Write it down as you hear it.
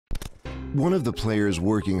One of the players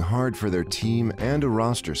working hard for their team and a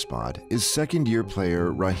roster spot is second-year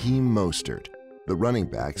player Raheem Mostert. The running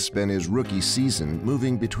back spent his rookie season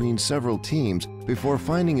moving between several teams before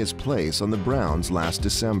finding his place on the Browns last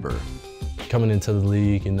December. Coming into the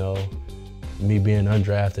league, you know, me being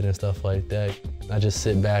undrafted and stuff like that, I just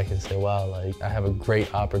sit back and say, wow, like, I have a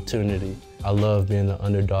great opportunity. I love being the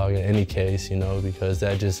underdog in any case, you know, because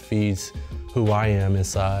that just feeds who I am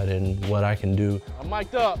inside and what I can do. I'm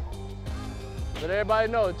mic'd up. Let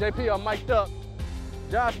everybody know, JP, I'm mic'd up.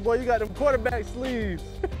 Josh, boy, you got them quarterback sleeves.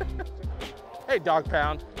 Hey, dog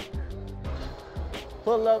pound.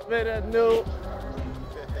 Pull up in a new.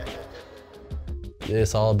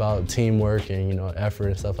 It's all about teamwork and, you know, effort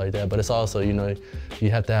and stuff like that. But it's also, you know, you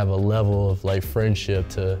have to have a level of like friendship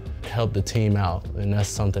to help the team out. And that's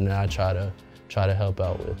something that I try to help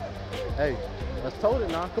out with. Hey, let's tote it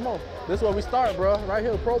now. Come on. This is where we start, bro. Right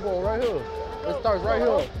here, Pro Bowl, right here. It starts right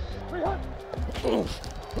here.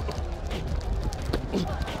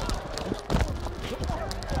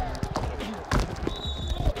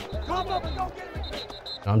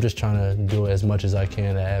 I'm just trying to do as much as I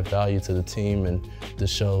can to add value to the team and to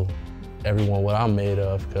show everyone what I'm made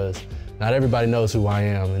of, because not everybody knows who I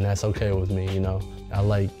am, and that's okay with me, you know. I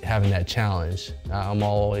like having that challenge. I'm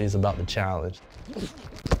always about the challenge.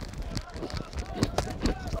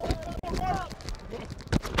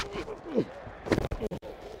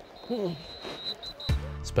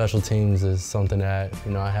 Special teams is something that,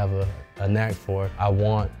 you know, I have a knack for. I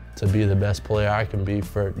want to be the best player I can be,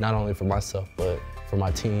 for not only for myself, but for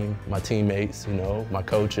my team, my teammates, you know, my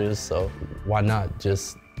coaches. So why not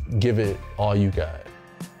just give it all you got?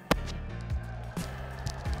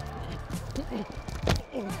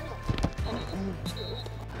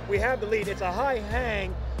 We have the lead. It's a high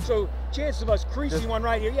hang, so chances of us creasing one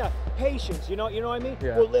right here, yeah, patience, you know what I mean?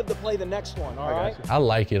 Yeah. We'll live to play the next one, all right? I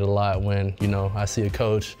like it a lot when, you know, I see a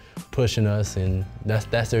coach pushing us, and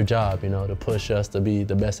that's their job, you know, to push us to be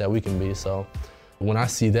the best that we can be. So when I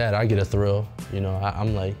see that, I get a thrill. You know,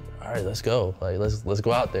 I'm like, all right, let's go. Like, let's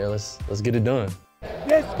go out there. Let's get it done.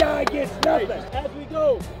 This guy gets nothing. As we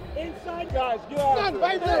go inside, guys, you are.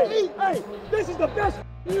 Hey, this is the best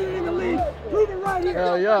in the league. Prove it right here.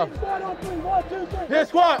 Hell yeah. Squad on three. 1, 2, 3. Hit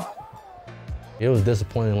squad. It was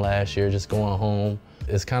disappointing last year, just going home.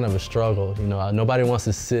 It's kind of a struggle. You know, nobody wants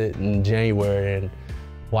to sit in January and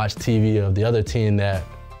watch TV of the other team that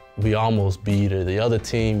we almost beat, or the other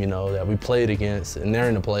team, you know, that we played against, and they're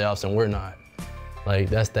in the playoffs and we're not. Like,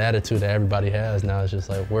 that's the attitude that everybody has now. It's just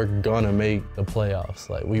like, we're gonna make the playoffs.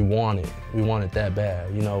 Like, we want it. We want it that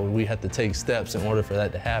bad. You know, we have to take steps in order for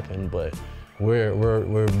that to happen, but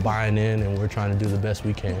we're buying in and we're trying to do the best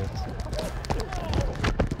we can.